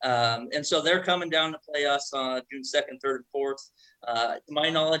 And so they're coming down to play us on June 2nd, 3rd, and 4th. To my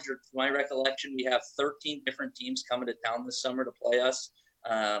knowledge or to my recollection, we have 13 different teams coming to town this summer to play us.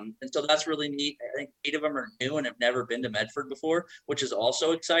 And so that's really neat. I think 8 of them are new and have never been to Medford before, which is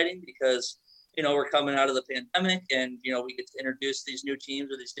also exciting because we're coming out of the pandemic and, we get to introduce these new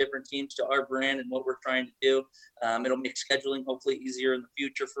teams or these different teams to our brand and what we're trying to do. It'll make scheduling hopefully easier in the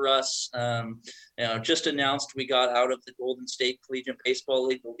future for us. Just announced we got out of the Golden State Collegiate Baseball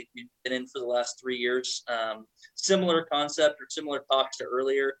League, the league we've been in for the last 3 years. Similar concept or similar talks to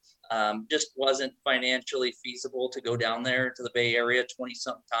earlier. Just wasn't financially feasible to go down there to the Bay Area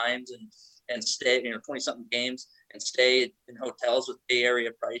 20-something times and stay, 20-something games and stay in hotels with Bay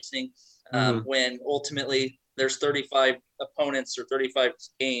Area pricing. When ultimately there's 35 opponents or 35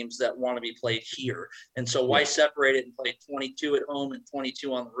 games that want to be played here. And so why separate it and play 22 at home and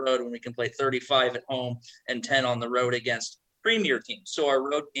 22 on the road when we can play 35 at home and 10 on the road against premier teams? So our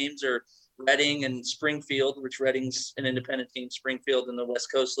road games are Reading and Springfield, which Reading's an independent team, Springfield in the West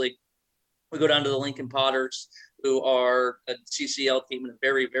Coast League. We go down to the Lincoln Potters, who are a CCL team and a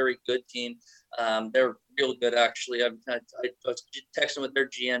very, very good team. They're real good, actually. I was texting with their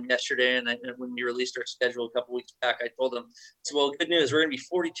GM yesterday, and when we released our schedule a couple weeks back, I told them, well, good news, we're going to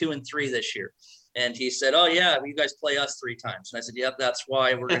be 42-3 this year. And he said, oh, yeah, you guys play us 3 times. And I said, yep, that's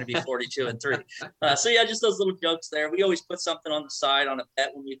why we're going to be 42-3. So, yeah, just those little jokes there. We always put something on the side on a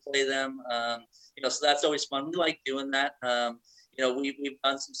bet when we play them. So that's always fun. We like doing that. We've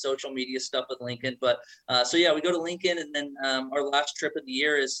done some social media stuff with Lincoln, but so yeah, we go to Lincoln, and then our last trip of the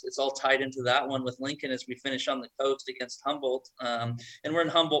year it's all tied into that one with Lincoln as we finish on the coast against Humboldt, and we're in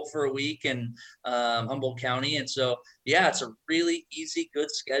Humboldt for a week in Humboldt County, and so yeah, it's a really easy, good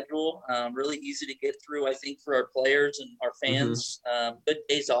schedule, really easy to get through, I think, for our players and our fans. Good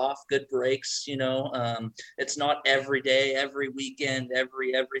days off, good breaks. It's not every day, every weekend,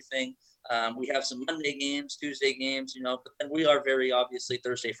 everything. We have some Monday games, Tuesday games, but then we are very obviously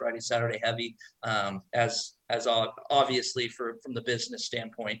Thursday, Friday, Saturday heavy, as obviously from the business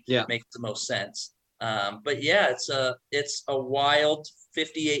standpoint, makes the most sense. But yeah, it's a wild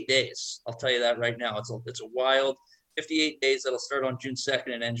 58 days. I'll tell you that right now. It's a wild 58 days that'll start on June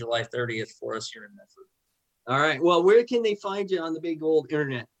 2nd and end July 30th for us here in Medford. All right. Well, where can they find you on the big old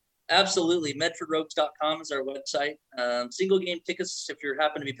internet? Absolutely. MedfordRogues.com is our website. Single game tickets, if you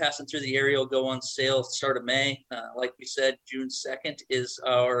happen to be passing through the area, will go on sale at the start of May. Like we said, June 2nd is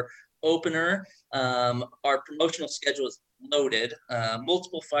our opener. Our promotional schedule is loaded.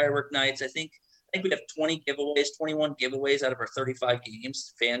 Multiple firework nights. I think we have 21 giveaways out of our 35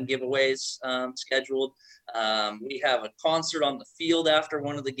 games, fan giveaways scheduled. We have a concert on the field after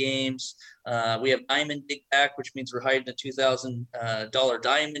one of the games. We have diamond dig back, which means we're hiding a $2,000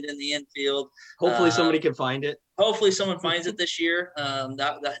 diamond in the infield. Hopefully somebody can find it. Hopefully someone finds it this year.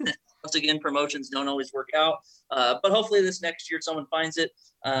 Once again, promotions don't always work out, but hopefully this next year someone finds it.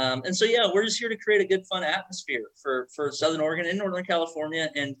 And so, yeah, we're just here to create a good, fun atmosphere for Southern Oregon and Northern California.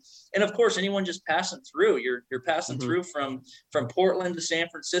 And of course, anyone just passing through, you're passing through from Portland to San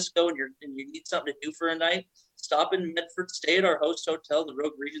Francisco, and you need something to do for a night. Stop in Medford, stay at our host hotel, the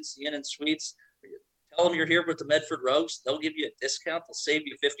Rogue Regency Inn and Suites. Tell them you're here with the Medford Rogues. They'll give you a discount. They'll save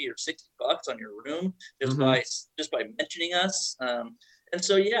you $50 or $60 on your room just by mentioning us. And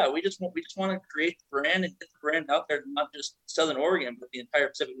so, yeah, we just want to create the brand and get the brand out there, not just Southern Oregon, but the entire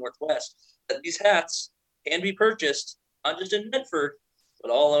Pacific Northwest. That these hats can be purchased not just in Medford,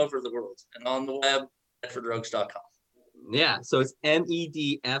 but all over the world and on the web, medfordrogues.com. Yeah, so it's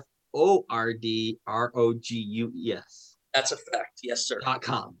MEDFORDROGUES. That's a fact, yes, sir.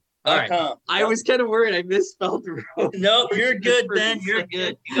 .com. All right. I was kind of worried I misspelled the road. No, you're good, Ben. You're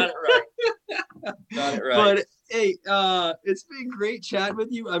good. You got it right. But hey, it's been great chatting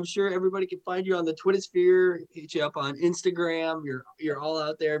with you. I'm sure everybody can find you on the Twittersphere, hit you up on Instagram. You're all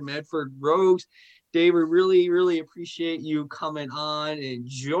out there, Medford Rogues. Dave, we really, really appreciate you coming on and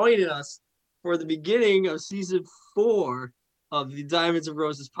joining us for the beginning of season 4 of the Diamonds and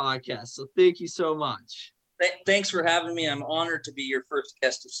Roses podcast. So thank you so much. Thanks for having me. I'm honored to be your first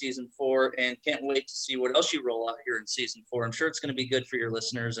guest of season 4 and can't wait to see what else you roll out here in season 4. I'm sure it's going to be good for your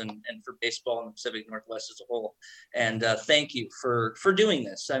listeners and for baseball in the Pacific Northwest as a whole. And thank you for doing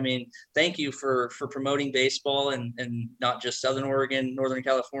this. I mean, thank you for promoting baseball and not just Southern Oregon, Northern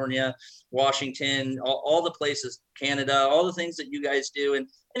California, Washington, all the places, Canada, all the things that you guys do and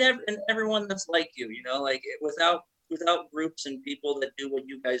everyone that's like you, like without groups and people that do what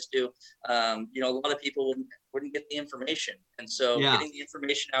you guys do, a lot of people wouldn't get the information. And so getting the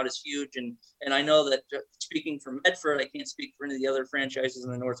information out is huge. And I know that speaking for Medford, I can't speak for any of the other franchises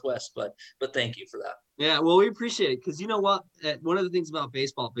in the Northwest, but thank you for that. Yeah, well, we appreciate it because you know what? One of the things about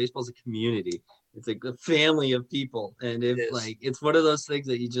baseball is a community. It's like a family of people. And it's one of those things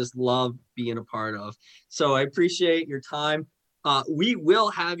that you just love being a part of. So I appreciate your time. We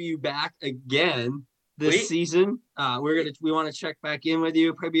will have you back again this season. We want to check back in with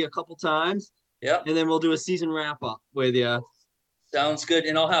you probably a couple times. Yeah. And then we'll do a season wrap up with you. Sounds good.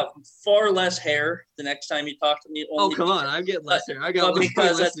 And I'll have far less hair the next time you talk to me. Come on. I'm getting less hair. I got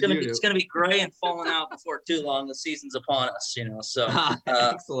because it's going to be gray and falling out before too long. The season's upon us, So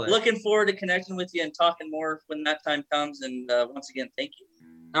looking forward to connecting with you and talking more when that time comes. And once again, thank you.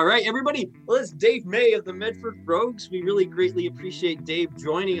 All right, everybody. Well, it's Dave May of the Medford Rogues. We really greatly appreciate Dave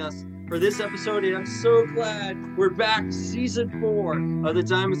joining us for this episode, and I'm so glad we're back, season 4 of the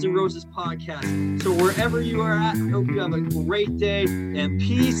Diamonds and Roses podcast. So wherever you are at, I hope you have a great day, and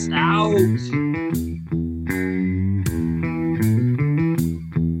peace out.